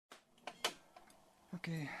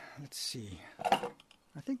Okay, let's see.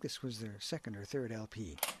 I think this was their second or third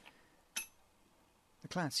LP. The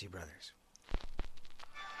Clancy Brothers.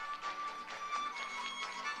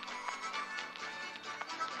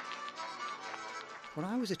 When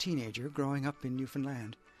I was a teenager growing up in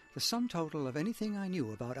Newfoundland, the sum total of anything I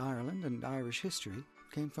knew about Ireland and Irish history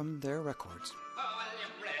came from their records. Oh, well,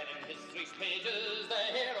 you've read in history's pages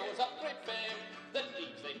the heroes of great fame, the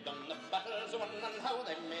deeds they've done, the battles won, and how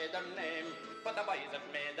they made their name. But the boys have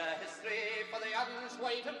made the history for the Irish,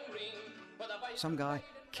 white and green. Some guy,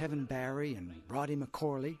 Kevin Barry and Roddy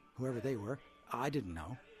McCorley, whoever they were, I didn't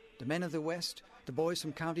know. The Men of the West, the boys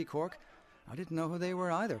from County Cork, I didn't know who they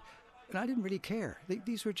were either. And I didn't really care.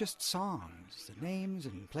 These were just songs. The names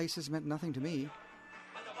and places meant nothing to me.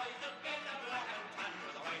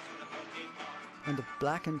 And the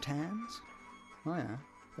Black and Tans? Oh yeah,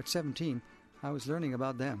 at 17, I was learning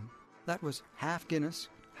about them. That was half Guinness,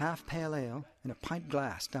 half pale ale, in a pint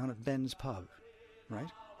glass down at Ben's pub, right?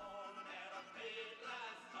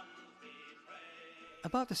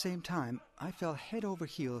 About the same time, I fell head over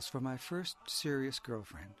heels for my first serious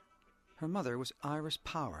girlfriend. Her mother was Iris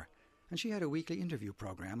Power, and she had a weekly interview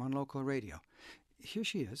program on local radio. Here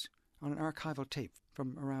she is, on an archival tape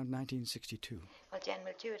from around 1962. Well,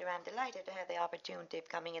 General Tudor, I'm delighted to have the opportunity of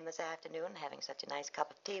coming in this afternoon and having such a nice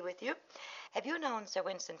cup of tea with you. Have you known Sir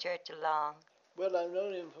Winston Churchill long? Well, I've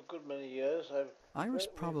known him for a good many years. Iris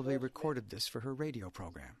probably recorded this for her radio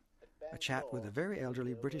program, a chat with a very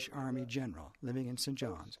elderly British Army general living in St.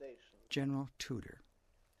 John's, General Tudor.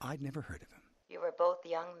 I'd never heard of him. You were both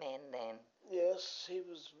young men then. Yes, he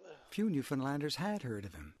was... Few Newfoundlanders had heard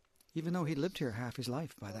of him, even though he'd lived here half his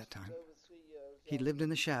life by that time. He'd lived in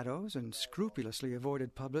the shadows and scrupulously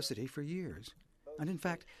avoided publicity for years. And in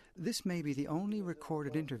fact, this may be the only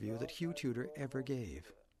recorded interview that Hugh Tudor ever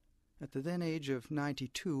gave. At the then age of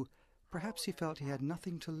 92, perhaps he felt he had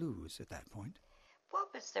nothing to lose at that point.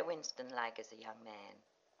 What was Sir Winston like as a young man?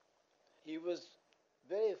 He was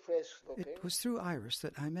very fresh looking. It was through Iris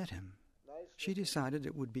that I met him. She decided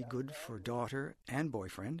it would be good for daughter and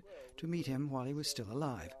boyfriend to meet him while he was still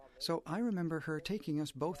alive. So I remember her taking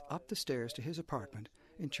us both up the stairs to his apartment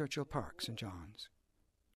in Churchill Park, St. John's.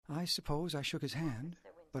 I suppose I shook his hand,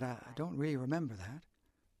 but I don't really remember that.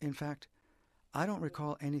 In fact, I don't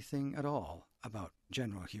recall anything at all about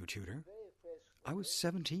General Hugh Tudor. I was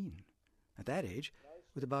 17. At that age,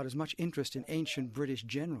 with about as much interest in ancient British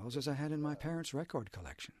generals as I had in my parents' record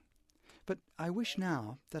collection. But I wish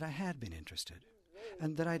now that I had been interested,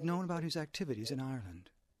 and that I'd known about his activities in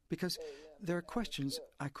Ireland, because there are questions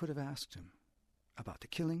I could have asked him about the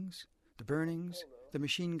killings, the burnings, the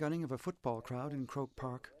machine gunning of a football crowd in Croke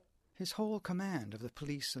Park, his whole command of the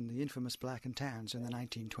police and the infamous Black and Tans in the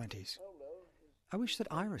 1920s. I wish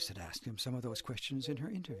that Iris had asked him some of those questions in her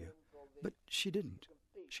interview, but she didn't.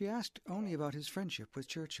 She asked only about his friendship with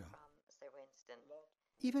Churchill. Sir Winston.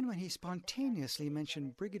 Even when he spontaneously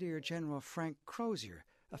mentioned Brigadier General Frank Crozier,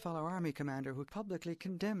 a fellow army commander who publicly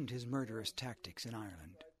condemned his murderous tactics in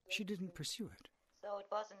Ireland, she didn't pursue it. So it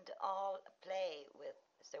wasn't all a play with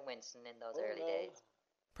Sir Winston in those early days?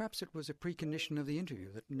 Perhaps it was a precondition of the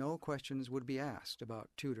interview that no questions would be asked about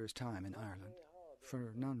Tudor's time in Ireland,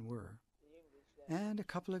 for none were. And a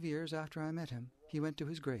couple of years after I met him, he went to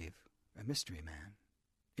his grave, a mystery man.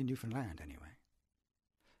 In Newfoundland, anyway.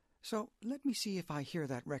 So let me see if I hear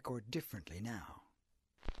that record differently now.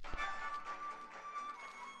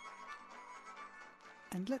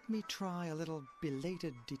 And let me try a little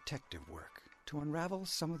belated detective work to unravel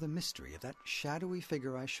some of the mystery of that shadowy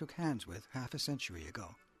figure I shook hands with half a century ago,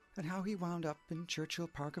 and how he wound up in Churchill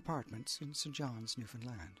Park Apartments in St. John's,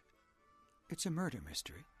 Newfoundland. It's a murder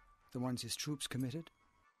mystery, the ones his troops committed,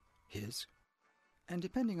 his. And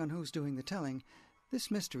depending on who's doing the telling, this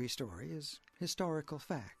mystery story is historical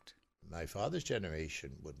fact. My father's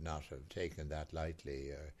generation would not have taken that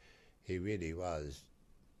lightly. He really was.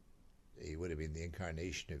 He would have been the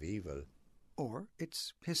incarnation of evil. Or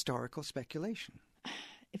it's historical speculation.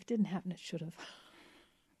 If it didn't happen, it should have.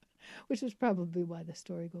 Which is probably why the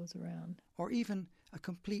story goes around. Or even a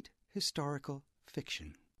complete historical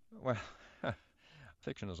fiction. Well,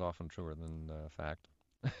 fiction is often truer than fact.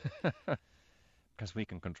 Because we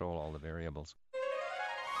can control all the variables.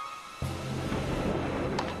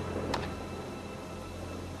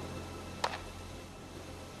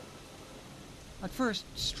 At first,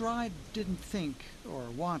 Stride didn't think, or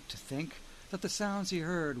want to think, that the sounds he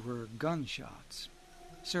heard were gunshots.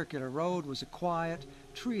 Circular Road was a quiet,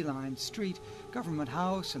 tree-lined street, Government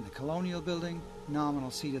House and the Colonial Building, nominal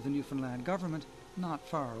seat of the Newfoundland government, not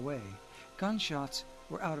far away. Gunshots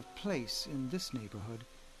were out of place in this neighborhood.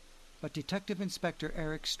 but Detective Inspector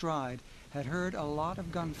Eric Stride had heard a lot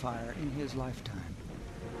of gunfire in his lifetime.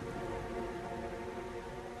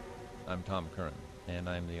 I'm Tom Curran, and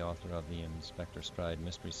I'm the author of the Inspector Stride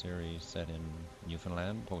mystery series set in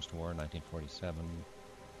Newfoundland, post-war 1947.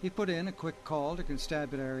 He put in a quick call to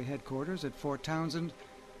constabulary headquarters at Fort Townsend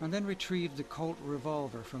and then retrieved the Colt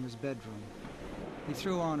revolver from his bedroom. He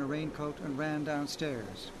threw on a raincoat and ran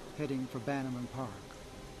downstairs, heading for Bannerman Park.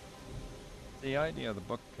 The idea of the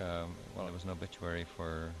book, well, it was an obituary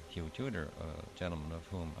for Hugh Tudor, a gentleman of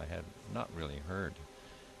whom I had not really heard.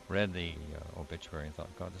 Read the obituary and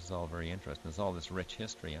thought, God, this is all very interesting. There's all this rich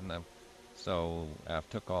history. And so I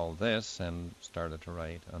took all this and started to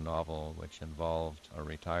write a novel which involved a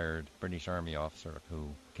retired British Army officer who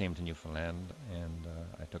came to Newfoundland, and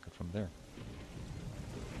I took it from there.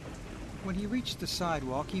 When he reached the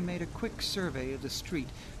sidewalk, he made a quick survey of the street,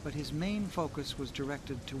 but his main focus was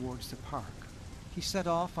directed towards the park. He set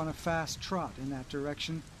off on a fast trot in that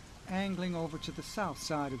direction, angling over to the south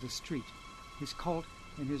side of the street, his Colt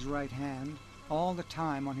in his right hand, all the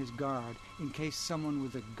time on his guard in case someone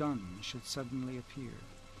with a gun should suddenly appear.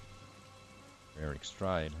 Eric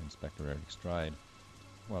Stride, Inspector Eric Stride,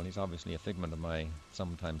 well, he's obviously a figment of my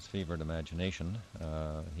sometimes fevered imagination.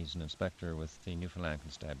 He's an inspector with the Newfoundland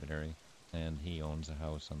Constabulary, and he owns a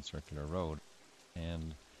house on Circular Road.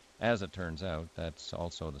 And as it turns out, that's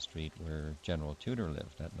also the street where General Tudor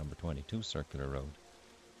lived, at number 22 Circular Road.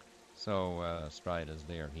 So Stride is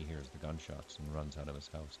there. He hears the gunshots and runs out of his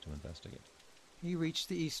house to investigate. He reached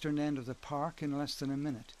the eastern end of the park in less than a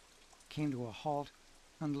minute, came to a halt,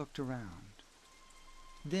 and looked around.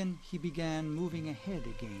 Then he began moving ahead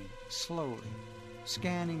again, slowly,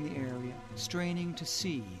 scanning the area, straining to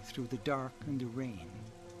see through the dark and the rain.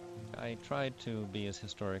 I tried to be as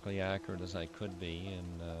historically accurate as I could be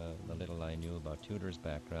in the little I knew about Tudor's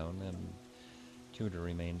background, and Tudor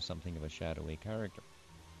remained something of a shadowy character.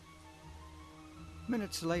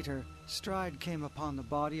 Minutes later, Stride came upon the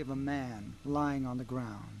body of a man lying on the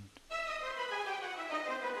ground.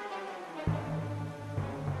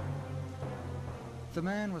 The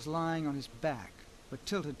man was lying on his back, but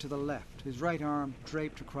tilted to the left, his right arm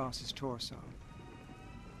draped across his torso.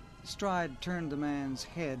 Stride turned the man's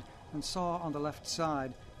head and saw on the left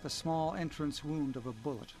side the small entrance wound of a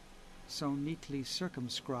bullet, so neatly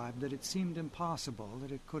circumscribed that it seemed impossible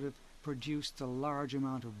that it could have produced the large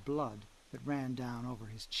amount of blood that ran down over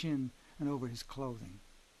his chin and over his clothing.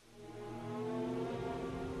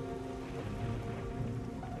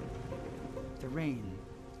 The rain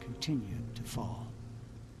continued to fall.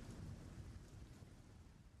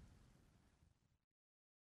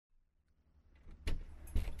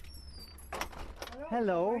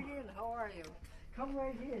 Hello. Right in. How are you? Come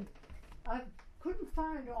right in. I couldn't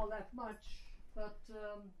find all that much, but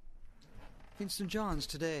In St. John's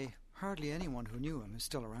today, hardly anyone who knew him is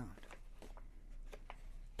still around.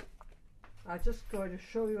 I'm just going to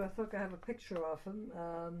show you. I think I have a picture of him.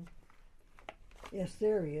 Yes,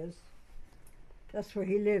 there he is. That's where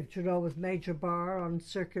he lived, you know, with Major Barr on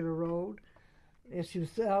Circular Road. Yes, he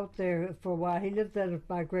was out there for a while. He lived there with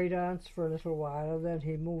my great aunts for a little while, and then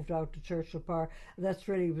he moved out to Churchill Park. And that's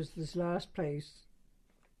really was his last place.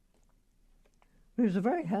 He was a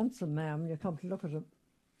very handsome man when you come to look at him.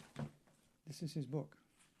 This is his book.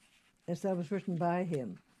 Yes, that was written by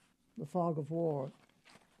him, The Fog of War.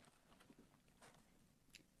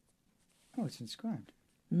 Oh, it's inscribed.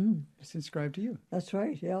 Mm. It's inscribed to you. That's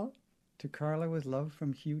right, yeah. To Carla with love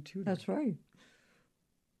from Hugh Tudor. That's right.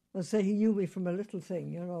 Well, say he knew me from a little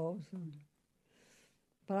thing, you know. So.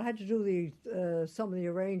 But I had to do some of the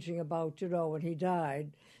arranging about, you know, when he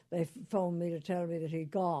died. They phoned me to tell me that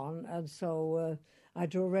he'd gone, and so I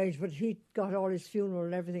had to arrange. But he got all his funeral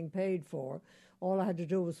and everything paid for. All I had to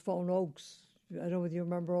do was phone Oakes. I don't know whether you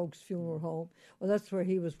remember Oakes Funeral Home. Well, that's where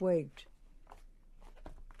he was waked.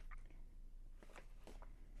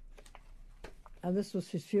 And this was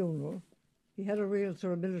his funeral. He had a real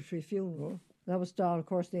sort of military funeral. That was down, of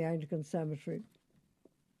course, in the Anglican Cemetery.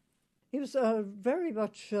 He was very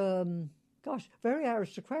much, very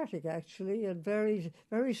aristocratic, actually, and very,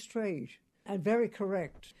 very straight and very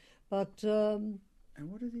correct. But... and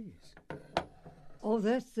what are these? Oh,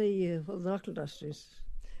 that's the knuckle dusters.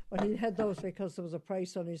 Well, he had those because there was a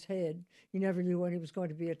price on his head. He never knew when he was going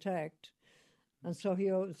to be attacked. And so he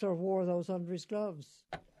sort of wore those under his gloves.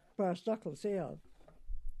 Brass knuckles, yeah.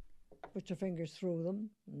 Put your fingers through them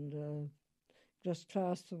and just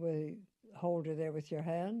clasp the holder there with your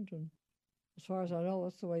hand. And as far as I know,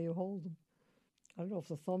 that's the way you hold them. I don't know if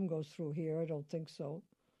the thumb goes through here. I don't think so.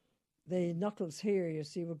 The knuckles here, you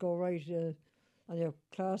see, would go right on your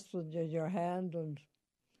clasp with your hand and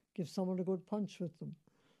give someone a good punch with them.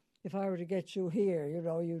 If I were to get you here,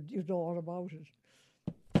 you'd know all about it.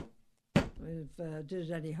 If I did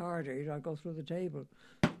it any harder, I'd go through the table.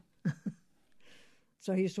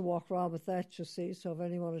 So he used to walk around with that, you see, so if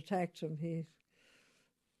anyone attacked him,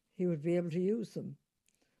 he would be able to use them.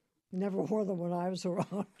 He never wore them when I was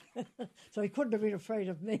around, so he couldn't have been afraid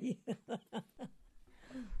of me.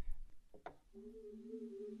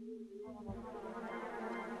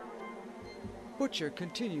 Butcher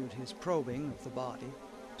continued his probing of the body.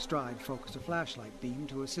 Stride focused a flashlight beam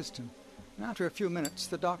to assist him. And after a few minutes,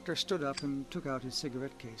 the doctor stood up and took out his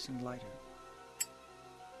cigarette case and lighter.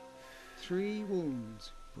 3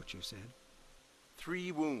 wounds, Butcher said.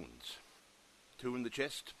 3 wounds. 2 in the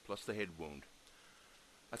chest, plus the head wound.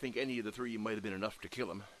 I think any of the 3 might have been enough to kill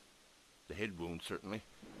him. The head wound, certainly.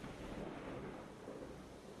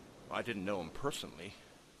 I didn't know him personally,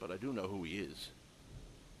 but I do know who he is.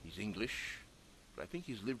 He's English, but I think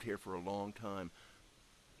he's lived here for a long time.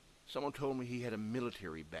 Someone told me he had a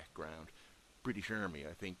military background. British Army,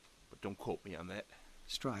 I think, but don't quote me on that.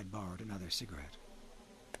 Stride borrowed another cigarette.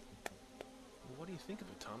 Well, what do you think of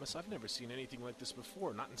it, Thomas? I've never seen anything like this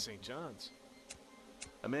before, not in St. John's.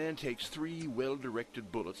 A man takes 3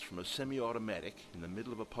 well-directed bullets from a semi-automatic in the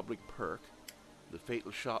middle of a public park, the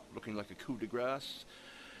fatal shot looking like a coup de grace.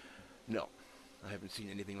 No, I haven't seen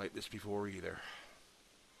anything like this before either.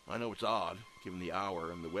 I know it's odd, given the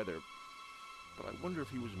hour and the weather, but I wonder if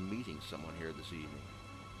he was meeting someone here this evening.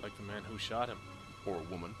 Like the man who shot him. Or a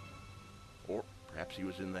woman. Or perhaps he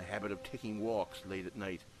was in the habit of taking walks late at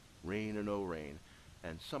night, rain or no rain,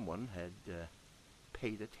 and someone had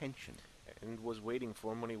paid attention. And was waiting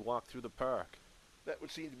for him when he walked through the park. That would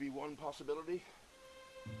seem to be one possibility.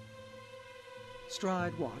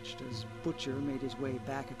 Stride watched as Butcher made his way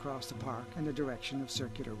back across the park in the direction of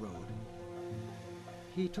Circular Road.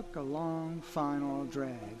 He took a long, final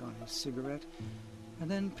drag on his cigarette and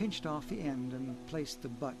then pinched off the end and placed the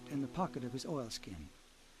butt in the pocket of his oilskin.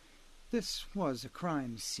 This was a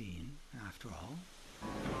crime scene, after all.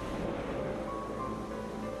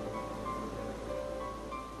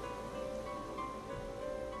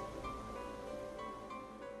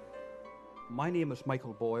 My name is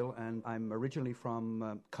Michael Boyle, and I'm originally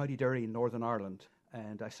from County Derry in Northern Ireland,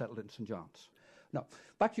 and I settled in St. John's. Now,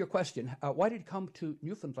 back to your question, why did he come to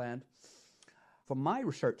Newfoundland? From my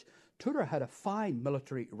research, Tudor had a fine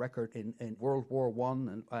military record in World War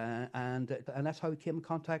I, and that's how he came in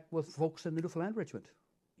contact with folks in the Newfoundland Regiment.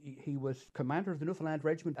 He was commander of the Newfoundland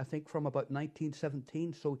Regiment, I think, from about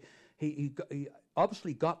 1917, so he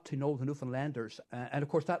obviously got to know the Newfoundlanders, and of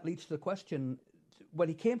course that leads to the question, when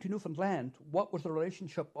he came to Newfoundland, what was the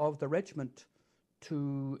relationship of the regiment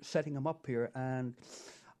to setting him up here, and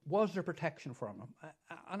was there protection from him?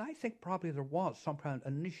 And I think probably there was somehow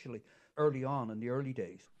initially, early on in the early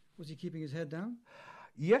days. Was he keeping his head down?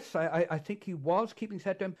 Yes, I think he was keeping his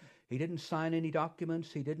head down. He didn't sign any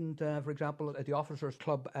documents. He didn't, for example, at the Officers'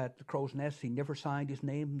 Club at the Crow's Nest, he never signed his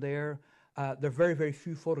name there. There are very, very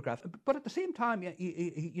few photographs. But at the same time,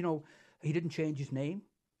 he didn't change his name.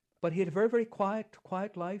 But he had a very, very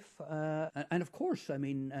quiet life. And of course, I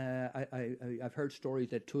mean, I've heard stories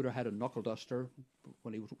that Tudor had a knuckle duster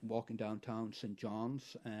when he was walking downtown St.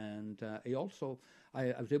 John's. And he also,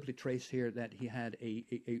 I was able to trace here that he had a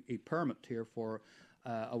permit here for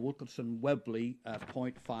a Wilkinson Webley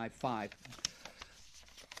 .55.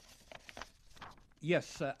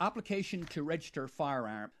 Yes, application to register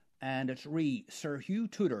firearm. And it's Sir Hugh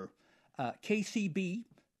Tudor, KCB,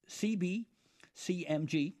 CB,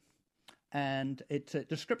 CMG. And it's a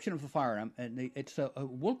description of the firearm, and it's a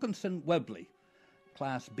Wilkinson Webley,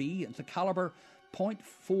 Class B. It's a caliber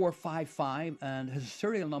 .455 and has a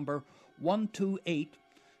serial number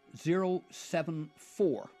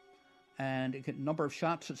 128074. And it can, number of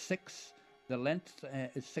shots is 6. The length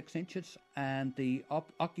is 6 inches, and the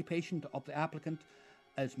occupation of the applicant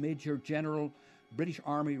as Major General, British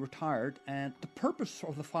Army, retired. And the purpose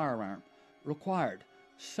of the firearm required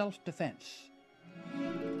self-defense.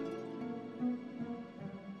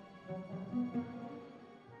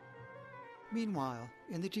 Meanwhile,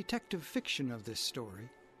 in the detective fiction of this story,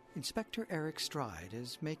 Inspector Eric Stride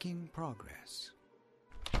is making progress.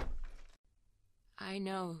 I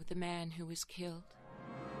know the man who was killed.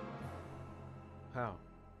 How?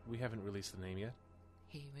 We haven't released the name yet.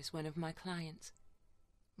 He was one of my clients.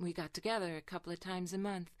 We got together a couple of times a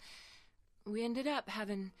month. We ended up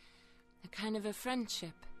having a kind of a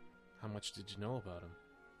friendship. How much did you know about him?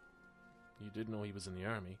 You did know he was in the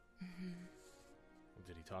army. Mm-hmm.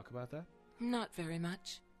 Did he talk about that? Not very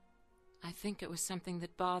much. I think it was something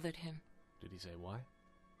that bothered him. Did he say why?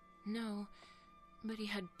 No, but he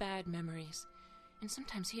had bad memories. and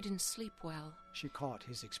sometimes he didn't sleep well. She caught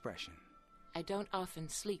his expression. I don't often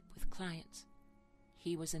sleep with clients.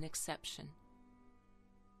 He was an exception.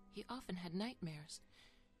 He often had nightmares.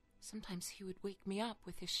 Sometimes he would wake me up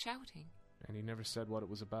with his shouting. And he never said what it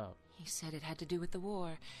was about. He said it had to do with the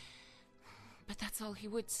war. But that's all he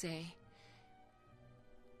would say.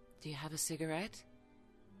 Do you have a cigarette?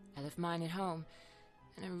 I left mine at home,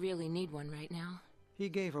 and I really need one right now. He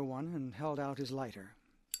gave her one and held out his lighter.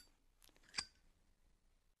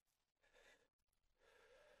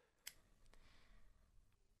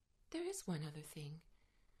 There is one other thing.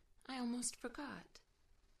 I almost forgot.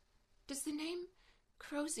 Does the name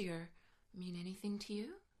Crozier mean anything to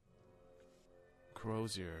you?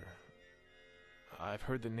 Crozier. I've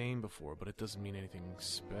heard the name before, but it doesn't mean anything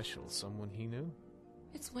special. Someone he knew?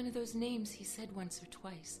 It's one of those names he said once or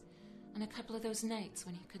twice, on a couple of those nights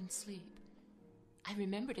when he couldn't sleep. I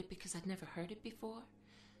remembered it because I'd never heard it before,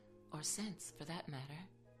 or since, for that matter.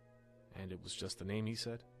 And it was just the name he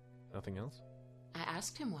said? Nothing else? I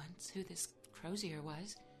asked him once who this Crozier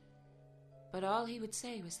was, but all he would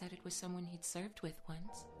say was that it was someone he'd served with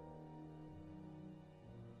once.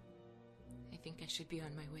 I think I should be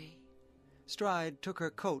on my way. Stride took her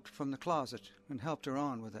coat from the closet and helped her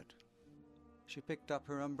on with it. She picked up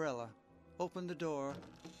her umbrella, opened the door,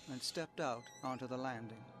 and stepped out onto the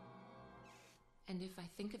landing. And if I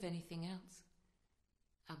think of anything else,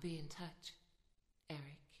 I'll be in touch,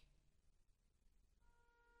 Eric.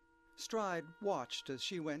 Stride watched as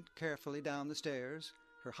she went carefully down the stairs,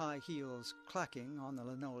 her high heels clacking on the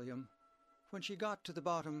linoleum. When she got to the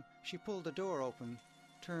bottom, she pulled the door open,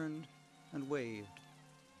 turned, and waved.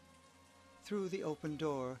 Through the open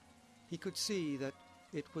door, he could see that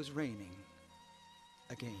it was raining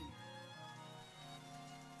again.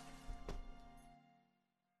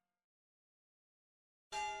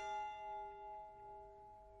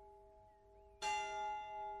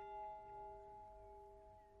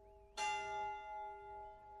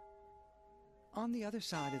 On the other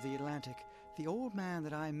side of the Atlantic, the old man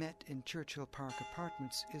that I met in Churchill Park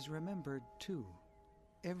Apartments is remembered too,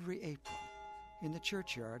 every April, in the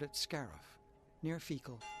churchyard at Scariff, near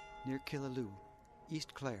Feakle, near Killaloe,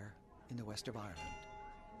 East Clare, in the west of Ireland.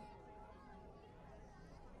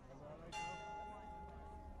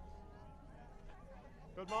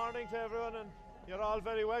 Good morning to everyone, and you're all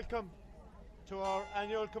very welcome to our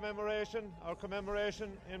annual commemoration,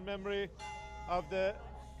 in memory of the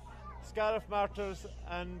Scariff martyrs,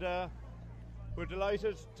 and we're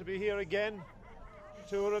delighted to be here again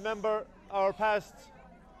to remember our past.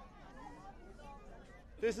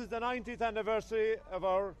 This is the 90th anniversary of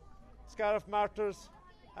our Scariff martyrs,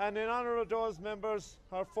 and in honour of those members,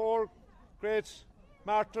 our four great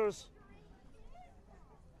martyrs,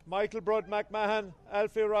 Michael Brudd McMahon,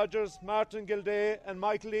 Alfie Rogers, Martin Gilday and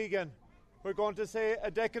Michael Egan. We're going to say a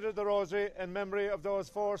decade of the Rosary in memory of those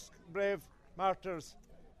four brave martyrs.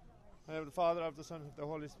 I have the Father, of the Son, of the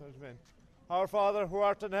Holy Spirit. Amen. Our Father, who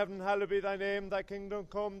art in heaven, hallowed be thy name. Thy kingdom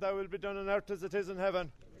come, thy will be done on earth as it is in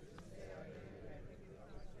heaven.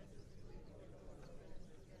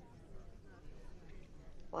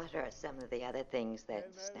 What are some of the other things that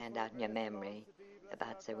stand out in your memory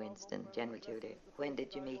about Sir Winston, General Tudor? When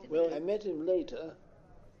did you meet him? Well, I met him later,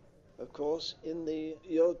 of course, in the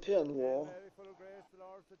European War.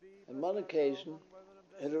 On one occasion,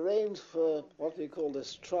 had arranged for what we call a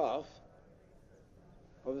strafe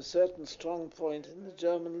of a certain strong point in the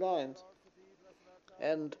German lines.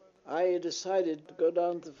 And I decided to go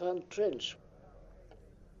down the front trench.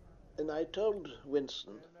 And I told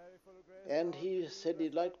Winston, and he said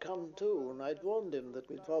he'd like to come too, and I'd warned him that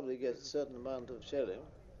we'd probably get a certain amount of shelling.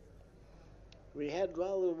 We had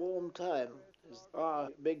rather a warm time, as our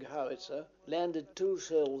big howitzer landed 2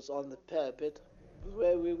 shells on the parapet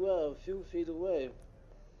where we were, a few feet away.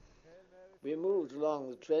 We moved along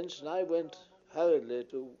the trench, and I went hurriedly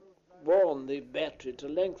to warn the battery to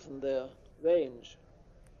lengthen their range.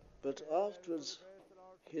 But afterwards,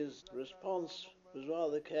 his response was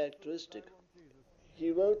rather characteristic. He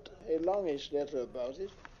wrote a longish letter about it.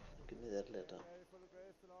 Give me that letter.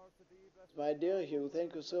 My dear Hugh,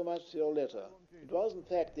 thank you so much for your letter. It was, in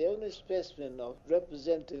fact, the only specimen of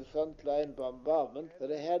representative frontline bombardment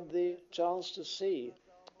that I had the chance to see.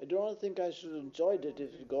 I do not think I should have enjoyed it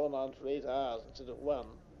if it had gone on for 8 hours instead of 1.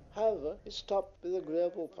 However, it stopped with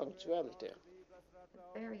agreeable punctuality.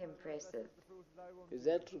 Very impressive. Is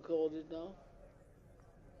that recorded now?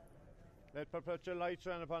 Let perpetual light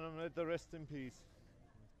shine upon him, let the rest in peace.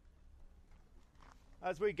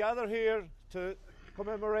 As we gather here to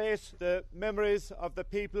commemorate the memories of the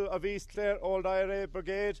people of East Clare Old IRA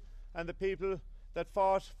Brigade and the people that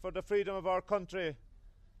fought for the freedom of our country,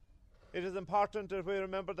 It is important that we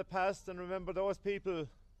remember the past and remember those people.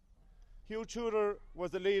 Hugh Tudor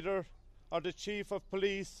was the leader or the chief of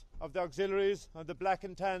police of the auxiliaries of the Black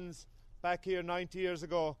and Tans back here 90 years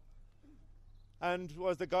ago, and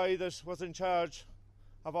was the guy that was in charge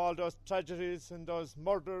of all those tragedies and those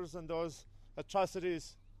murders and those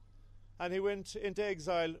atrocities. And he went into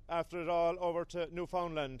exile after it all over to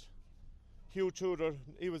Newfoundland. Hugh Tudor,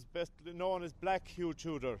 he was best known as Black Hugh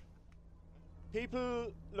Tudor.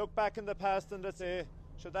 People look back in the past and they say,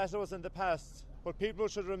 sure, that was in the past. But people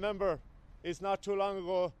should remember, it's not too long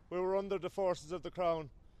ago we were under the forces of the Crown,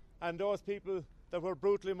 and those people that were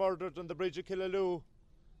brutally murdered on the bridge of Killaloo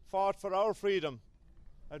fought for our freedom.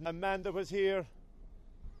 And a man that was here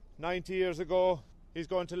 90 years ago, he's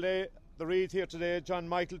going to lay the wreath here today, John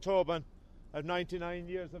Michael Tobin, at 99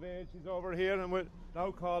 years of age. He's over here, and we'll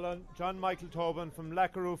now call on John Michael Tobin from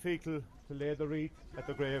Lackaroo Fecal to lay the wreath at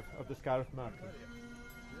the grave of the Scariff Martyrs.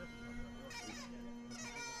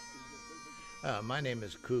 My name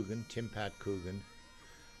is Coogan, Tim Pat Coogan.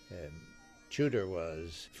 Tudor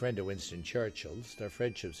was a friend of Winston Churchill's. Their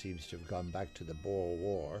friendship seems to have gone back to the Boer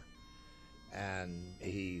War, and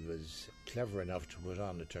he was clever enough to put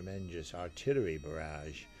on a tremendous artillery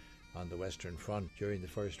barrage on the Western Front during the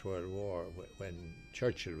First World War when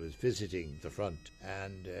Churchill was visiting the front,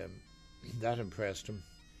 and that impressed him.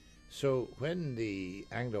 So when the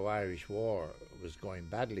Anglo-Irish War was going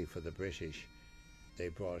badly for the British, they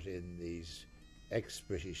brought in these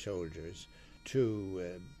ex-British soldiers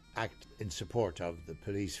to act in support of the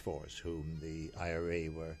police force whom the IRA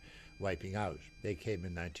were wiping out. They came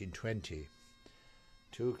in 1920.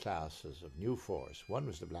 Two classes of new force. One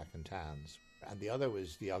was the Black and Tans, and the other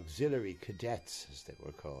was the auxiliary cadets, as they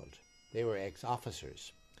were called. They were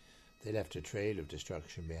ex-officers. They left a trail of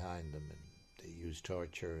destruction behind them, and they used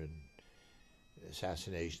torture and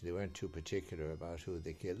assassination. They weren't too particular about who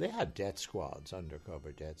they killed. They had death squads,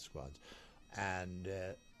 undercover death squads, and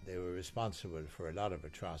they were responsible for a lot of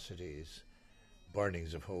atrocities,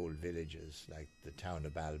 burnings of whole villages, like the town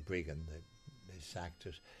of Balbriggan. They sacked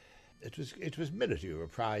it. It was military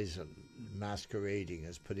reprisal masquerading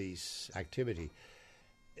as police activity.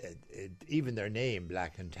 Even their name,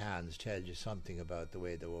 Black and Tans, tells you something about the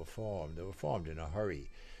way they were formed. They were formed in a hurry.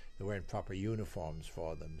 There weren't proper uniforms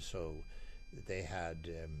for them, so they had,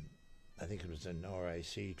 I think it was an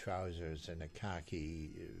RIC trousers and a khaki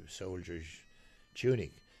soldier's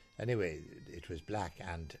tunic. Anyway, it was black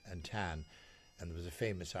and tan, and there was a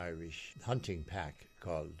famous Irish hunting pack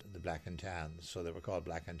called the Black and Tans, so they were called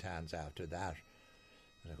Black and Tans after that.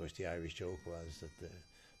 And of course the Irish joke was that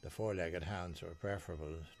the four-legged hounds were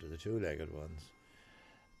preferable to the two-legged ones.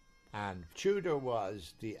 And Tudor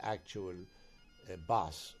was the actual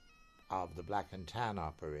boss of the Black and Tan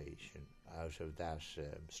operation out of that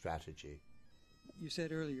strategy. You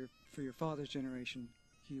said earlier, for your father's generation,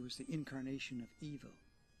 he was the incarnation of evil.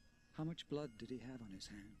 How much blood did he have on his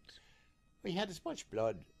hands? Well, he had as much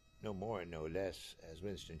blood, no more and no less, as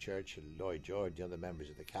Winston Churchill, Lloyd George, the other members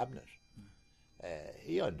of the cabinet.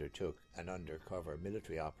 He undertook an undercover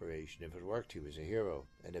military operation. If it worked, he was a hero,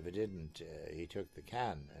 and if it didn't, he took the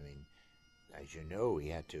can. I mean, as you know, he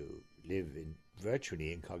had to live in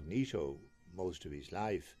virtually incognito most of his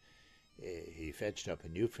life. He fetched up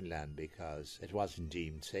in Newfoundland because it wasn't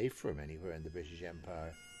deemed safe for him anywhere in the British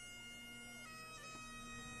Empire.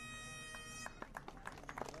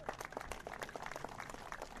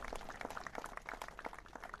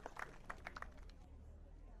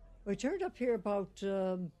 We turned up here about,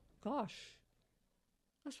 I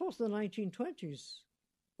suppose the 1920s.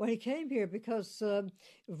 Well, he came here because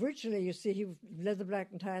originally, you see, he led the Black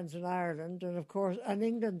and Tans in Ireland, and of course, and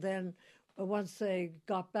England then, once they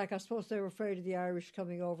got back, I suppose they were afraid of the Irish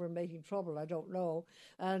coming over and making trouble, I don't know.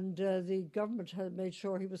 And the government had made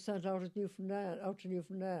sure he was sent out to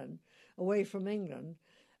Newfoundland, away from England.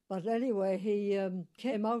 But anyway, he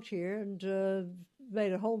came out here and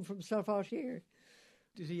made a home for himself out here.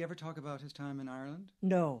 Did he ever talk about his time in Ireland?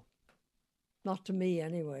 No. Not to me,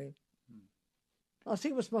 anyway. I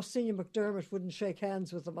think it was Monsignor McDermott wouldn't shake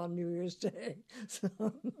hands with him on New Year's Day. So,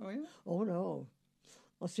 oh, yeah? Oh, no.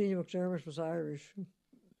 Monsignor McDermott was Irish.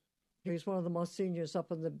 He was one of the Monsignors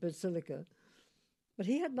up in the Basilica. But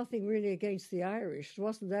he had nothing really against the Irish. It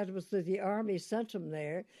wasn't that. It was that the army sent him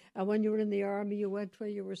there. And when you were in the army, you went where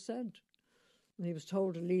you were sent. And he was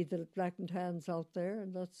told to lead the Black and Tans out there,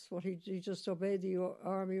 and that's what he just obeyed the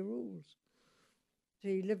army rules.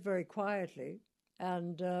 He lived very quietly,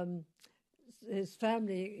 and his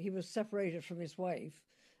family, he was separated from his wife,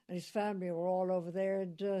 and his family were all over there,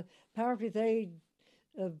 and apparently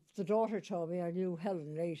The daughter told me, I knew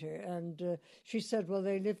Helen later, and she said, well,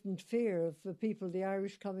 they lived in fear of the people, the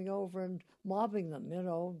Irish, coming over and mobbing them,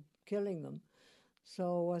 killing them.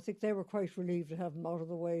 So I think they were quite relieved to have him out of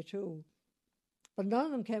the way too. But none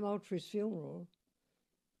of them came out for his funeral.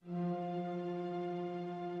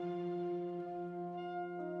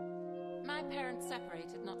 My parents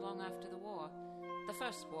separated not long after the war. The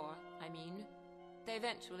first war, I mean. They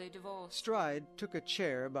eventually divorced. Stride took a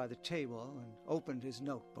chair by the table and opened his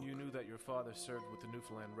notebook. You knew that your father served with the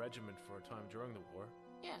Newfoundland Regiment for a time during the war?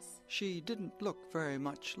 Yes. She didn't look very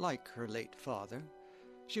much like her late father.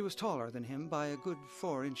 She was taller than him by a good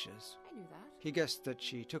 4 inches. I knew that. He guessed that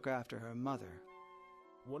she took after her mother.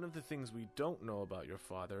 One of the things we don't know about your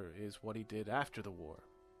father is what he did after the war.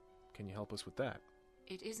 Can you help us with that?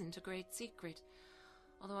 It isn't a great secret,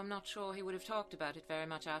 although I'm not sure he would have talked about it very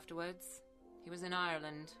much afterwards. He was in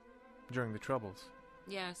Ireland. During the Troubles?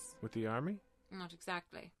 Yes. With the army? Not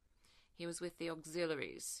exactly. He was with the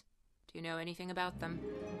auxiliaries. Do you know anything about them?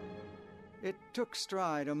 It took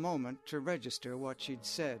Stride a moment to register what she'd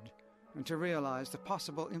said and to realize the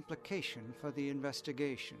possible implication for the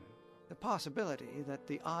investigation, the possibility that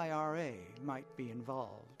the IRA might be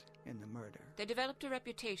involved in the murder. They developed a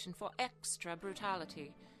reputation for extra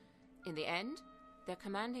brutality. In the end, their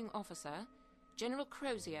commanding officer, General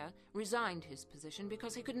Crozier, resigned his position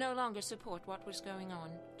because he could no longer support what was going on.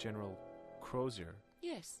 General Crozier?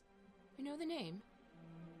 Yes. You know the name?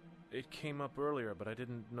 It came up earlier, but I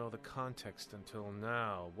didn't know the context until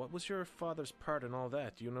now. What was your father's part in all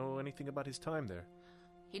that? Do you know anything about his time there?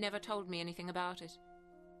 He never told me anything about it.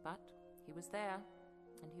 But he was there,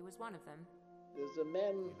 and he was one of them. There's a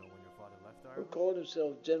man when your father left who called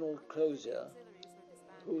himself General Crozier,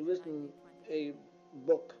 who written a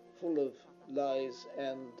book full of lies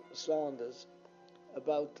and slanders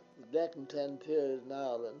about the Black and Tan period in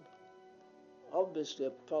Ireland. Obviously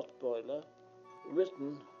a potboiler,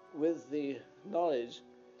 written with the knowledge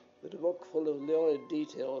that a book full of lurid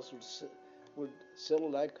details would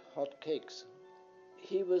sell like hot cakes.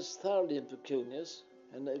 He was thoroughly impecunious,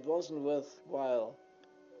 and it wasn't worthwhile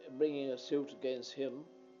bringing a suit against him.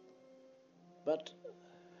 But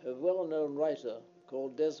a well-known writer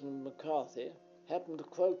called Desmond McCarthy happened to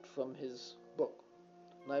quote from his book,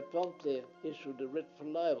 and I promptly issued a writ for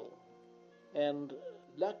libel. And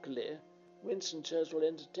luckily, Winston Churchill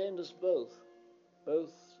entertained us both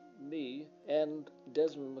me and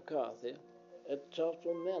Desmond McCarthy, at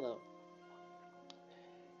Chartwell Manor.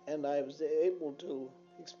 And I was able to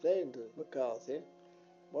explain to McCarthy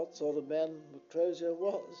what sort of man Crozier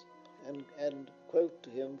was, and quote to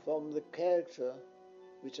him from the character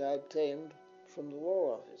which I obtained from the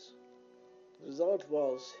War Office. The result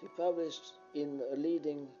was he published in a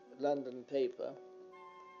leading London paper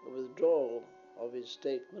a withdrawal of his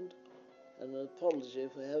statement and an apology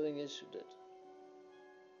for having issued it.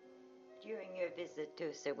 During your visit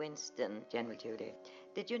to Sir Winston, General Tudor,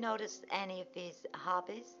 did you notice any of his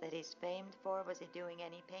hobbies that he's famed for? Was he doing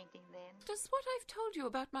any painting then? Does what I've told you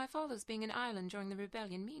about my father's being in Ireland during the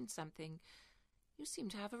rebellion mean something? You seem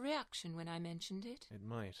to have a reaction when I mentioned it. It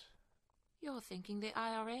might. You're thinking the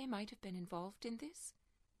IRA might have been involved in this?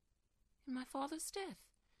 In my father's death?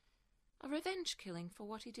 A revenge killing for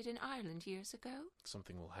what he did in Ireland years ago?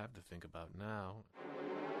 Something we'll have to think about now.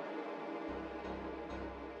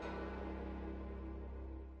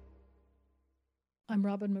 I'm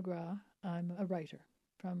Robin McGrath. I'm a writer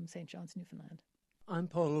from St. John's, Newfoundland. I'm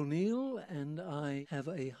Paul O'Neill, and I have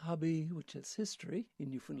a hobby which is history in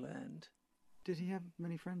Newfoundland. Did he have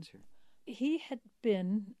many friends here? He had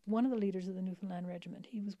been one of the leaders of the Newfoundland Regiment.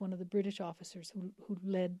 He was one of the British officers who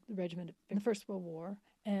led the regiment in the First World War.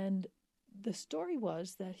 And the story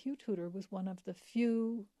was that Hugh Tudor was one of the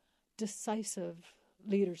few decisive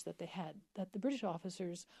leaders that they had, that the British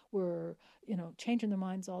officers were, changing their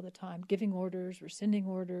minds all the time, giving orders, rescinding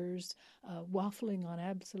orders, waffling on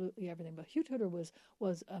absolutely everything. But Hugh Tudor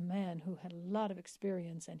was a man who had a lot of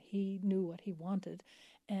experience, and he knew what he wanted.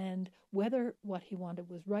 And whether what he wanted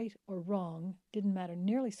was right or wrong didn't matter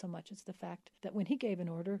nearly so much as the fact that when he gave an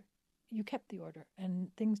order, you kept the order, and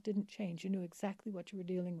things didn't change. You knew exactly what you were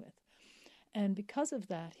dealing with. And because of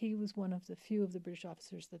that, he was one of the few of the British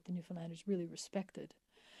officers that the Newfoundlanders really respected.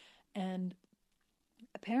 And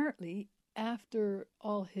apparently, after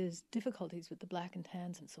all his difficulties with the Black and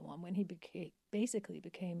Tans and so on, when he basically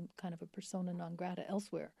became kind of a persona non grata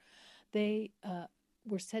elsewhere, they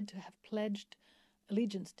were said to have pledged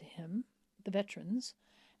allegiance to him, the veterans,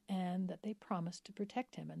 and that they promised to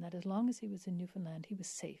protect him, and that as long as he was in Newfoundland, he was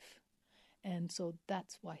safe. And so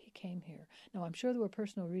that's why he came here. Now, I'm sure there were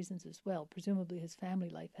personal reasons as well. Presumably his family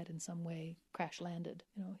life had in some way crash-landed.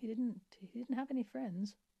 You know, he didn't have any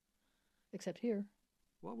friends, except here.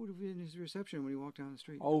 What would have been his reception when he walked down the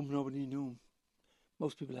street? Oh, nobody knew him.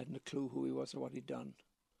 Most people hadn't a clue who he was or what he'd done.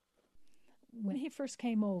 When he first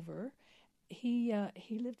came over, he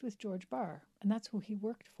lived with George Barr, and that's who he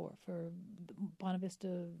worked for the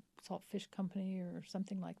Bonavista Salt Fish Company or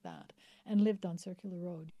something like that, and lived on Circular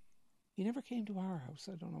Road. He never came to our house.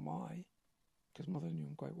 I don't know why, because Mother knew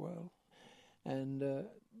him quite well. And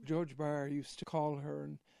George Barr used to call her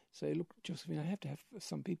and say, "Look, Josephine, I have to have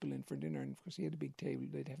some people in for dinner." And of course, he had a big table.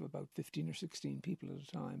 They'd have about 15 or 16 people at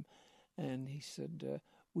a time. And he said,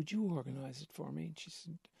 "Would you organise it for me?" And she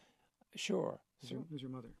said, "Sure." So, was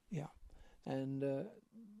your mother? Yeah. And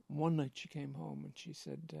one night she came home and she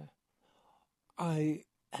said, "I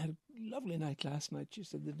had a lovely night last night." She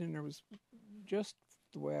said, "The dinner was just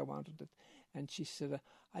the way I wanted it." And she said,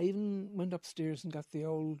 "I even went upstairs and got the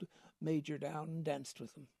old Major down and danced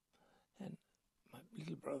with him." And my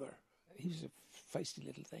little brother, he was a feisty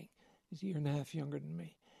little thing. He's a year and a half younger than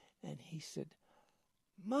me. And he said,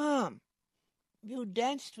 "Mom, you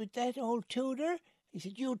danced with that old Tudor?" He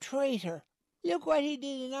said, "You traitor. Look what he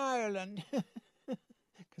did in Ireland."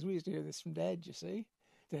 Because we used to hear this from Dad, you see,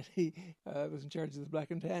 that he was in charge of the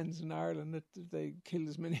Black and Tans in Ireland, that they killed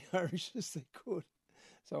as many Irish as they could.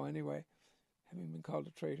 So anyway, having been called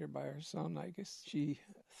a traitor by her son, I guess she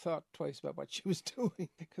thought twice about what she was doing,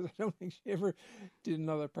 because I don't think she ever did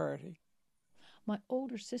another party. My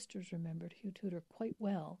older sisters remembered Hugh Tudor quite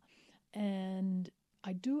well, and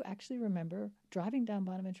I do actually remember driving down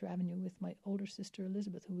Bonaventure Avenue with my older sister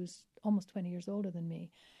Elizabeth, who was almost 20 years older than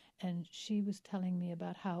me, and she was telling me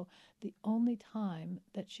about how the only time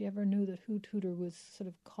that she ever knew that Hugh Tudor was sort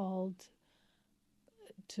of called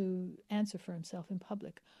to answer for himself in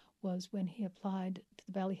public was when he applied to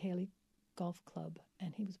the Ballyhaley Golf Club,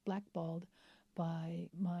 and he was blackballed by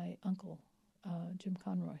my uncle, Jim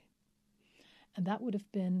Conroy. And that would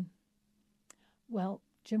have been, well,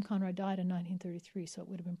 Jim Conroy died in 1933, so it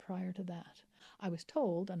would have been prior to that. I was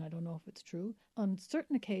told, and I don't know if it's true, on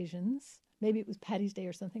certain occasions, maybe it was Paddy's Day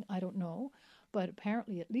or something, I don't know, but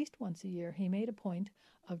apparently at least once a year he made a point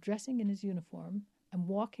of dressing in his uniform and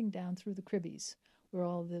walking down through the Cribbies, where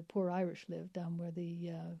all the poor Irish lived, down where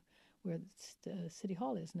the City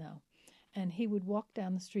Hall is now. And he would walk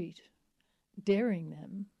down the street, daring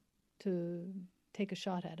them to take a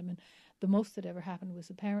shot at him. And the most that ever happened was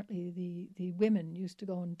apparently the women used to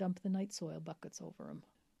go and dump the night soil buckets over him.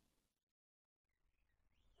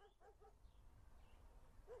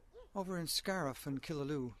 Over in Scariff and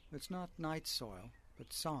Killaloe, it's not night soil,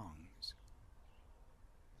 but songs.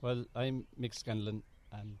 Well, I'm Mick Scanlon,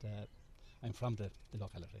 and I'm from the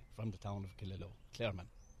locality, from the town of Killaloe, Clareman.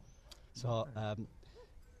 So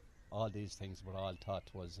all these things were all taught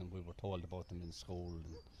to us, and we were told about them in school, and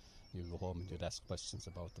you go home and you'd ask questions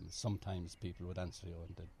about them. Sometimes people would answer you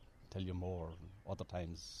and they'd tell you more, and other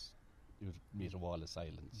times you'd meet a wall of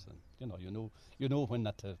silence, and you know when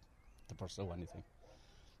not to pursue anything.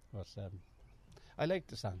 But I like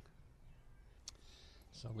the song,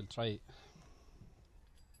 so we'll try.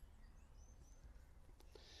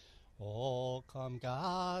 Oh, come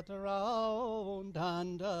gather round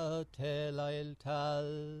and a tale I'll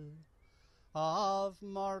tell of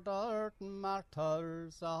murdered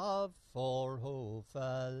martyrs of four who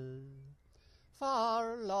fell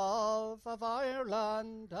for love of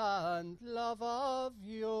Ireland and love of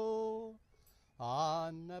you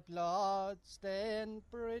on a blood-stained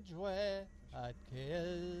bridgeway at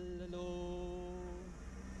Killaloe.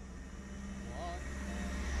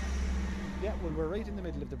 Yeah, well, we're right in the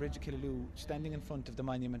middle of the bridge of Killaloe, standing in front of the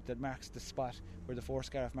monument that marks the spot where the four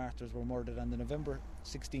Scariff martyrs were murdered on the November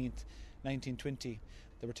 16th, 1920.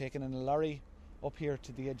 They were taken in a lorry up here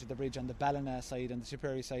to the edge of the bridge on the Ballina side and the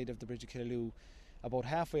Tipperary side of the bridge of Killaloe. About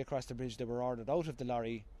halfway across the bridge they were ordered out of the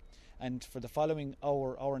lorry, and for the following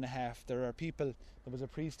hour and a half there are people. There was a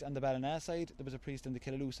priest on the Ballina side, there was a priest on the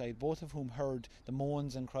Killaloe side, both of whom heard the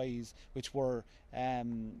moans and cries which were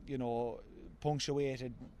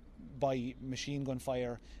punctuated by machine gun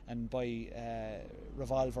fire and by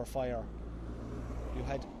revolver fire. You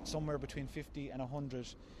had somewhere between 50 and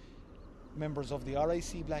 100 members of the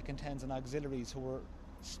RIC Black and Tans and auxiliaries who were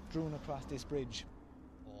strewn across this bridge.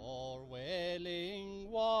 O'er wailing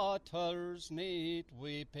waters meet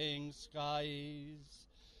weeping skies,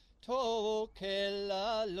 to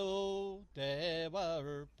Killaloe they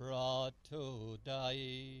were brought to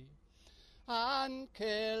die. And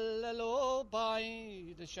Killaloe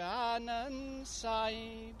by the Shannon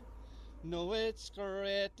side know its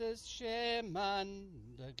greatest shame and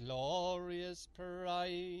the glorious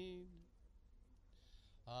pride.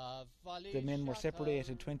 The men were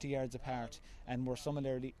separated 20 yards apart and were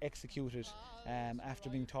summarily executed after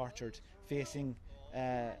being tortured, facing...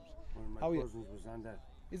 One of my cousins was on that.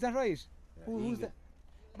 Is that right? Yeah, Who's that?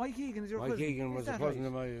 Mike Egan is your cousin? Mike Egan was a cousin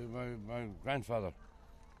of my grandfather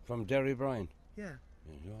from Derry Bryan. Yeah.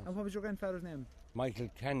 And what was your grandfather's name? Michael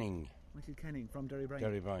Canning. Michael Canning from Derry Bryan.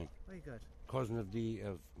 Derry Bryan. Very good. Cousin of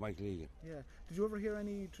Michael Egan. Yeah. Did you ever hear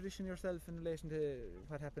any tradition yourself in relation to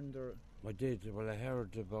what happened? Or I did. Well, I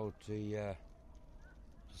heard about the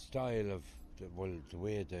style of the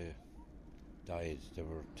way they died. They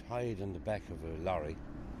were tied on the back of a lorry,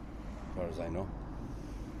 as far as I know,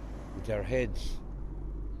 with their heads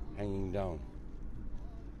hanging down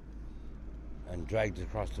and dragged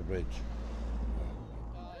across the bridge.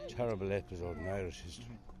 Terrible episode in Irish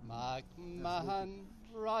history. MacMahon,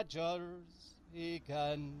 Rogers,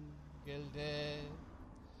 Egan, Gildea,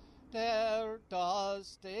 their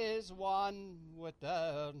dust is one with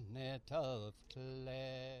their native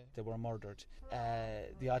clay. They were murdered.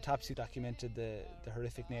 The autopsy documented the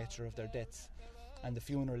horrific nature of their deaths, and the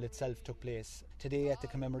funeral itself took place. Today at the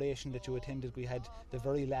commemoration that you attended, we had the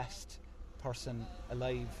very last person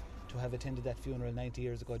alive to have attended that funeral 90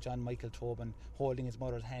 years ago, John Michael Tobin, holding his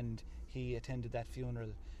mother's hand. He attended that funeral,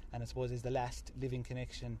 and I suppose is the last living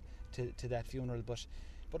connection to that funeral.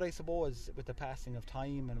 But I suppose with the passing of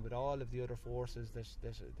time and with all of the other forces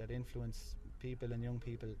that influence people and young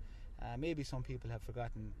people, maybe some people have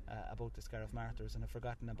forgotten about the Scariff Martyrs and have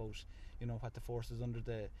forgotten about what the forces under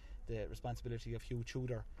the responsibility of Hugh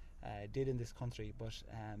Tudor did in this country. But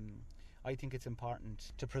I think it's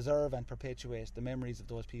important to preserve and perpetuate the memories of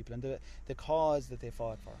those people and the cause that they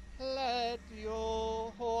fought for. Let you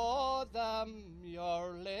owe them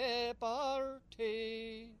your liberty,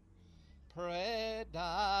 pray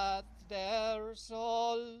that their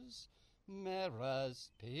souls may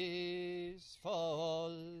rest peacefully.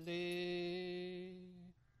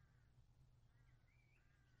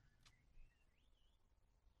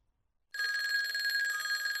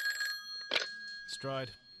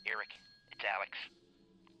 Stride. Eric, it's Alex.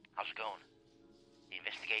 How's it going? The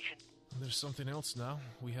investigation? There's something else now.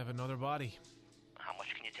 We have another body. How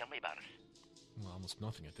much can you tell me about it? Well, almost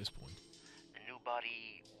nothing at this point. The new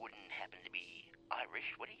body wouldn't happen to be Irish,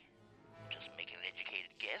 would he? Just making an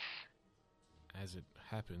educated guess? As it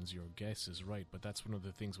happens, your guess is right, but that's one of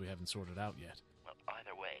the things we haven't sorted out yet. Well,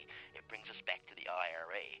 either way, it brings us back to the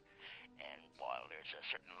IRA. And while there's a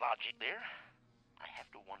certain logic there, I have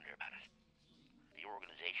to wonder about it. The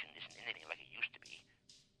organization isn't anything like it used to be.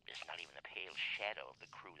 There's not even a pale shadow of the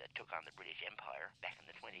crew that took on the British Empire back in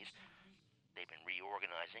the 20s. They've been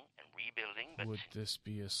reorganizing and rebuilding, but... Would this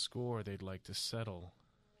be a score they'd like to settle?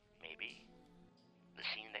 Maybe. The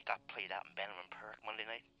scene that got played out in Bannerman Park Monday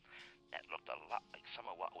night, that looked a lot like some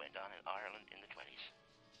of what went on in Ireland in the 20s.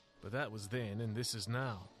 But that was then, and this is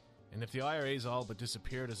now. And if the IRA's all but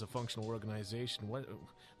disappeared as a functional organization,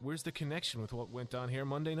 where's the connection with what went on here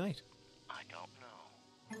Monday night? I don't know.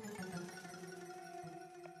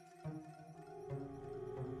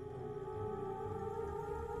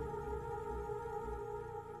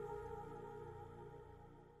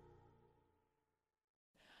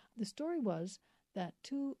 The story was that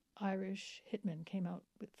 2 Irish hitmen came out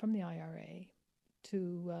from the IRA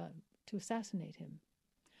to assassinate him.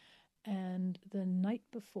 And the night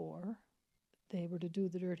before they were to do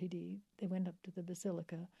the dirty deed, they went up to the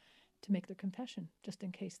basilica to make their confession, just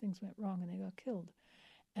in case things went wrong and they got killed.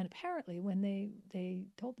 And apparently when they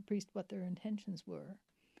told the priest what their intentions were,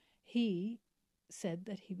 he said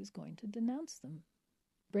that he was going to denounce them,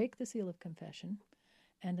 break the seal of confession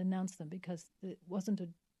and denounce them, because it wasn't a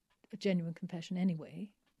genuine confession anyway,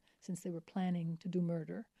 since they were planning to do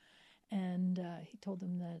murder. And he told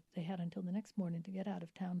them that they had until the next morning to get out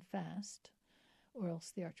of town fast, or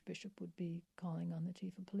else the Archbishop would be calling on the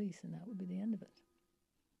Chief of Police, and that would be the end of it.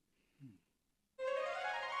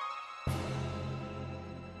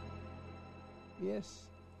 Yes.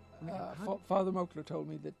 Father Moakler told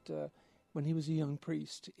me that when he was a young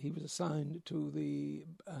priest, he was assigned to the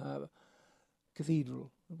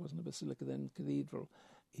cathedral. It wasn't a basilica then, cathedral.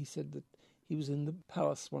 He said that he was in the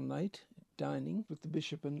palace one night, dining with the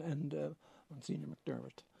bishop and Monsignor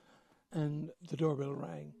McDermott, and the doorbell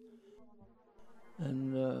rang.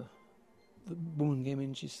 And the woman came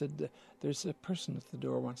in, she said, there's a person at the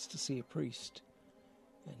door wants to see a priest.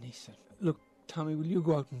 And he said, look, Tommy, will you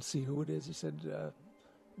go out and see who it is? He said,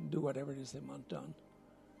 do whatever it is they want done.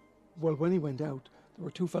 Well, when he went out, there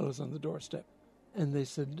were 2 fellows on the doorstep, And they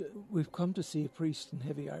said, we've come to see a priest in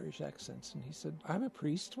heavy Irish accents. And he said, I'm a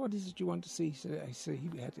priest. What is it you want to see?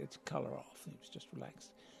 He had his collar off. He was just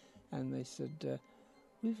relaxed. And they said,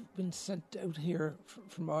 we've been sent out here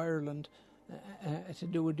from Ireland to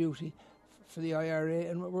do a duty for the IRA,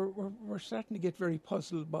 and we're starting to get very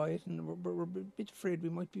puzzled by it, and we're a bit afraid we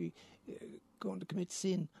might be going to commit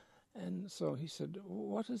sin. And so he said,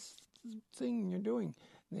 what is the thing you're doing?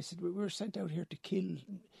 And they said, we were sent out here to kill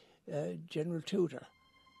General Tudor.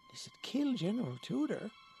 He said, kill General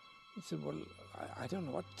Tudor? He said, well, I don't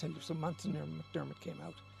know what to tell you. So Monsignor McDermott came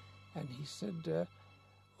out, and he said,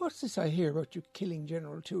 what's this I hear about you killing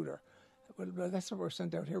General Tudor? Well, that's what we're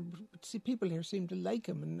sent out here. But see, people here seem to like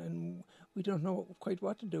him, and we don't know quite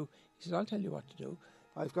what to do. He said, I'll tell you what to do.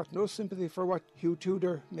 I've got no sympathy for what Hugh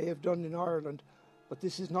Tudor may have done in Ireland, but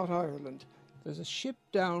this is not Ireland. There's a ship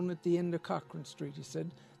down at the end of Cochrane Street, he said,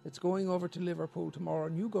 that's going over to Liverpool tomorrow,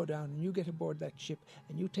 and you go down and you get aboard that ship,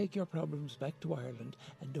 and you take your problems back to Ireland,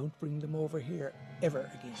 and don't bring them over here ever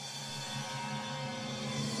again.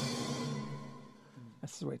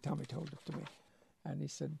 That's the way Tommy told it to me. And he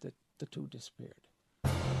said that the two disappeared.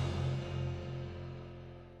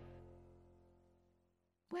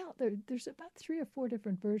 Well, there's about 3 or 4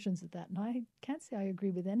 different versions of that, and I can't say I agree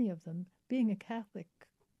with any of them. Being a Catholic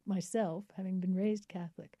myself, having been raised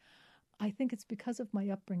Catholic, I think it's because of my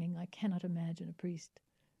upbringing I cannot imagine a priest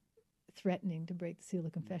threatening to break the seal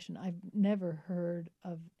of confession. I've never heard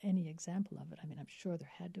of any example of it. I mean, I'm sure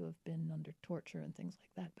there had to have been under torture and things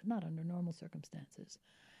like that, but not under normal circumstances.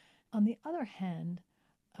 On the other hand,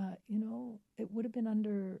 it would have been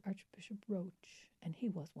under Archbishop Roach, and he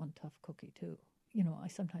was one tough cookie too. I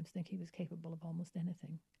sometimes think he was capable of almost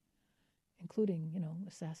anything, including,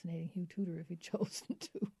 assassinating Hugh Tudor if he'd chosen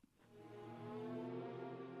to.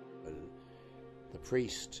 Well, the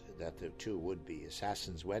priest that the two would-be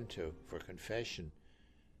assassins went to for confession,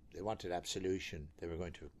 they wanted absolution. They were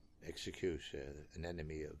going to execute an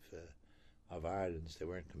enemy of Ireland's. They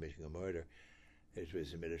weren't committing a murder. It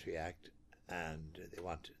was a military act, and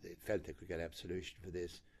they felt they could get absolution for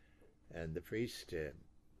this. And the priest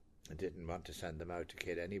didn't want to send them out to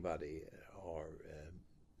kill anybody or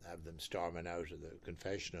have them storming out of the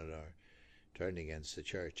confessional or turning against the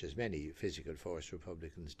church, as many physical force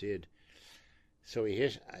Republicans did. So he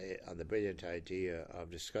hit on the brilliant idea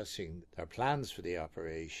of discussing their plans for the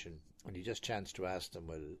operation, and he just chanced to ask them,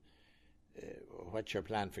 well, what's your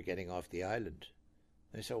plan for getting off the island?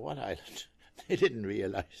 They said, what island? They didn't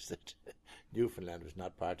realise that Newfoundland was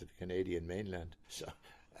not part of the Canadian mainland. So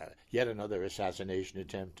yet another assassination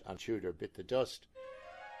attempt on Tudor bit the dust.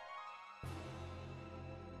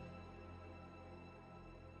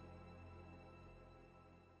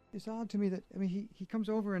 It's odd to me that, he comes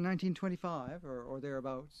over in 1925 or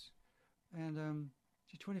thereabouts, and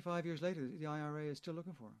 25 years later, the IRA is still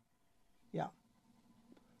looking for him. Yeah.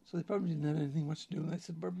 So they probably didn't have anything much to do, and they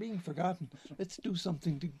said, we're being forgotten. Let's do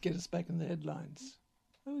something to get us back in the headlines.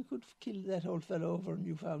 Well, we could kill that old fellow over in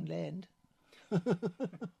Newfoundland.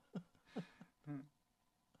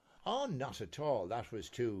 Oh, not at all. That was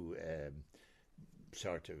two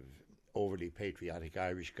sort of overly patriotic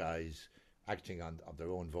Irish guys acting on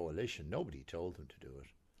their own volition. Nobody told them to do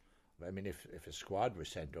it. I mean, if a squad were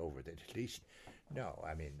sent over, they'd at least... No,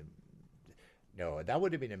 that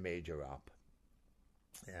would have been a major op.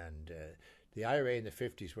 And the IRA in the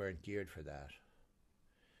 50s weren't geared for that.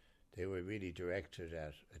 They were really directed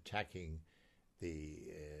at attacking the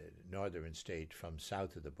northern state from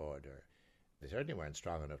south of the border. They certainly weren't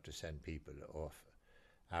strong enough to send people off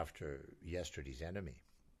after yesterday's enemy.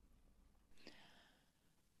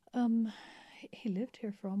 He lived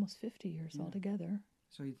here for almost 50 years altogether.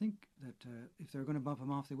 So you'd think that if they were going to bump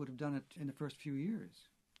him off, they would have done it in the first few years.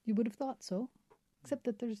 You would have thought so. Except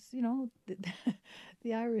that there's,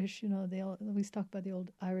 the Irish, they always talk about the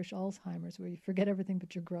old Irish Alzheimer's, where you forget everything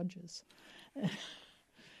but your grudges.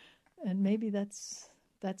 And maybe that's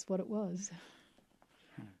what it was.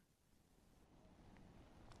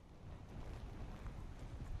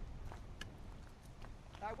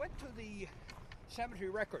 I went to the cemetery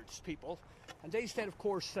records people, and they said, of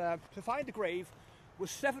course, to find the grave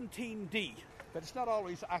was 17D, but it's not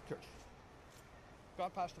always accurate.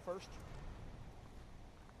 Gone past the first.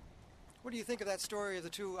 What do you think of that story of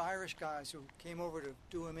the two Irish guys who came over to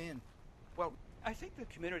do him in? Well, I think the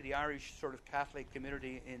community, the Irish sort of Catholic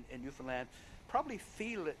community in Newfoundland, probably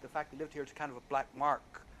feel that the fact he lived here is kind of a black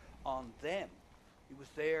mark on them. He was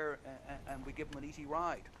there, and we give him an easy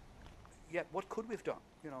ride. Yet, what could we have done?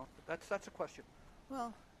 That's a question.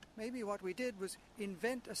 Well, maybe what we did was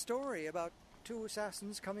invent a story about two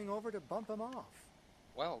assassins coming over to bump him off.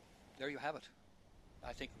 Well, there you have it.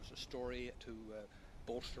 I think it was a story to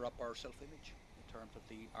bolster up our self-image in terms of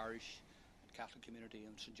the Irish and Catholic community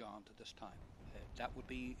in St. John's at this time. That would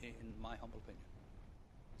be, in my humble opinion.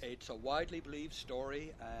 It's a widely believed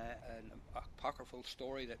story, an apocryphal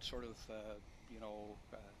story that sort of,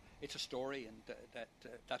 it's a story, and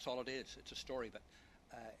that's all it is. It's a story, but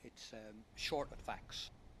it's short with facts.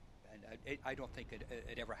 And I don't think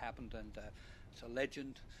it ever happened, and it's a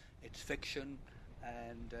legend, it's fiction,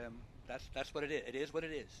 and that's what it is. It is what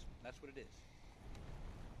it is. That's what it is.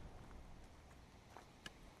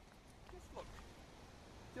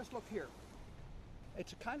 Just look here.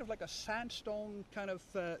 It's a kind of like a sandstone kind of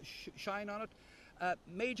shine on it.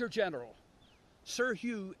 Major General Sir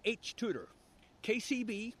Hugh H. Tudor,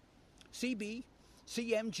 KCB, CB,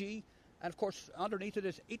 CMG, and of course underneath it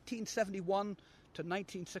is 1871 to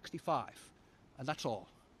 1965. And that's all.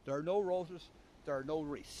 There are no roses, there are no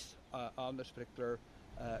wreaths on this particular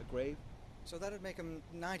grave. So that would make him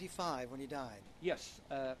 95 when he died? Yes.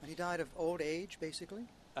 And he died of old age, basically?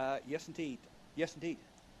 Yes, indeed. Yes, indeed.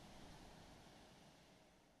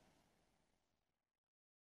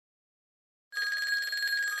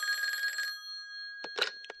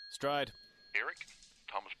 Stride. Eric,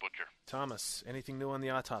 Thomas Butcher. Thomas, anything new on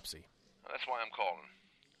the autopsy? That's why I'm calling.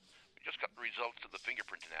 We just got the results of the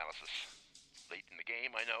fingerprint analysis. Late in the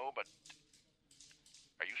game, I know, but...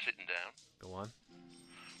 Are you sitting down? Go on.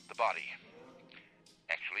 The body.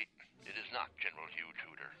 Actually, it is not General Hugh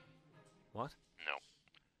Tudor. What? No.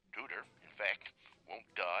 Tudor, in fact, won't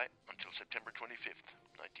die until September 25th,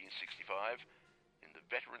 1965, in the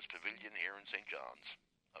Veterans Pavilion here in St. John's,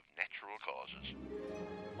 of natural causes.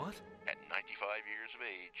 What? At 95 years of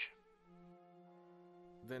age.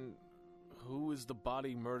 Then who is the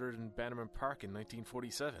body murdered in Bannerman Park in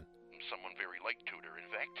 1947? Someone very like Tudor, in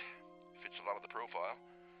fact. Fits a lot of the profile.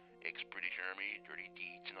 Ex-British Army, dirty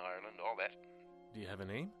deeds in Ireland, all that. Do you have a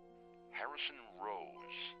name? Harrison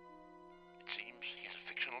Rose. It seems he's a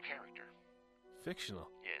fictional character. Fictional?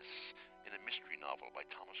 Yes, in a mystery novel by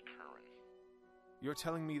Thomas Curran. You're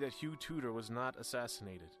telling me that Hugh Tudor was not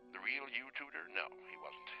assassinated? The real Hugh Tudor? No, he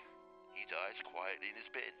wasn't. He dies quietly in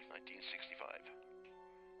his bed in 1965.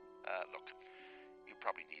 Look, you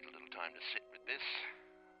probably need a little time to sit with this.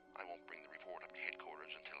 I won't bring the report up to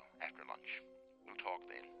headquarters until after lunch. We'll talk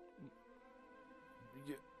then.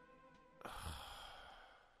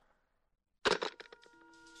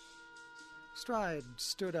 Stride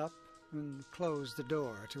stood up and closed the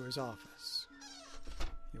door to his office.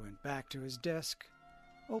 He went back to his desk,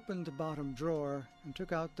 opened the bottom drawer, and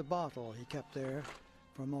took out the bottle he kept there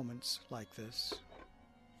for moments like this.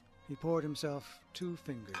 He poured himself 2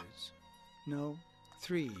 fingers. No,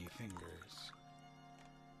 3 fingers.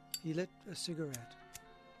 He lit a cigarette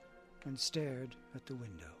and stared at the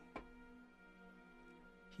window.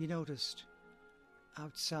 He noticed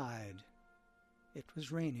outside it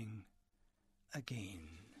was raining again.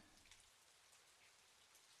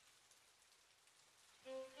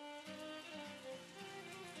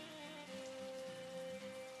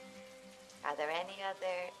 Are there any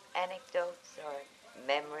other anecdotes or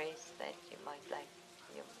memories that you might like,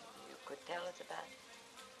 you could tell us about?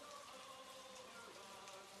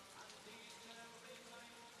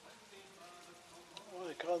 Well,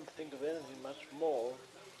 I can't think of anything much more.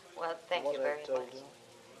 Well, thank you very much.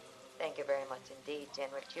 Thank you very much indeed,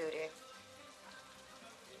 General Tudor.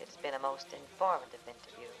 It's been a most informative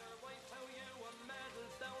interview.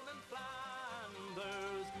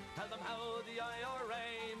 Tell them how the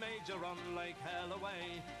IRA made you run like hell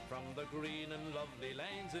away from the green and lovely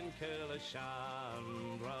lanes in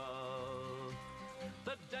Killashandra.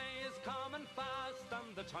 The day is coming fast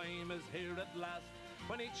and the time is here at last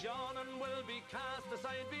when each yawning will be cast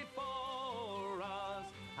aside before us.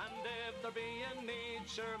 And if there be a need,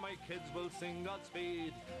 sure my kids will sing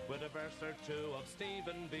Godspeed with a verse or 2 of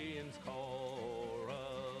Stephen Bean's chorus.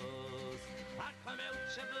 Come out,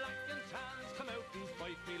 you black and tans, come out and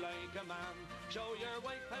fight me like a man. Show your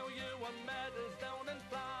wife how you won medals down in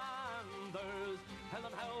Flanders. Tell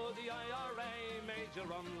them how the IRA made you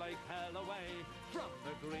run like hell away from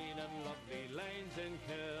the green and lovely lanes in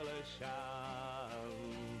Killashandra.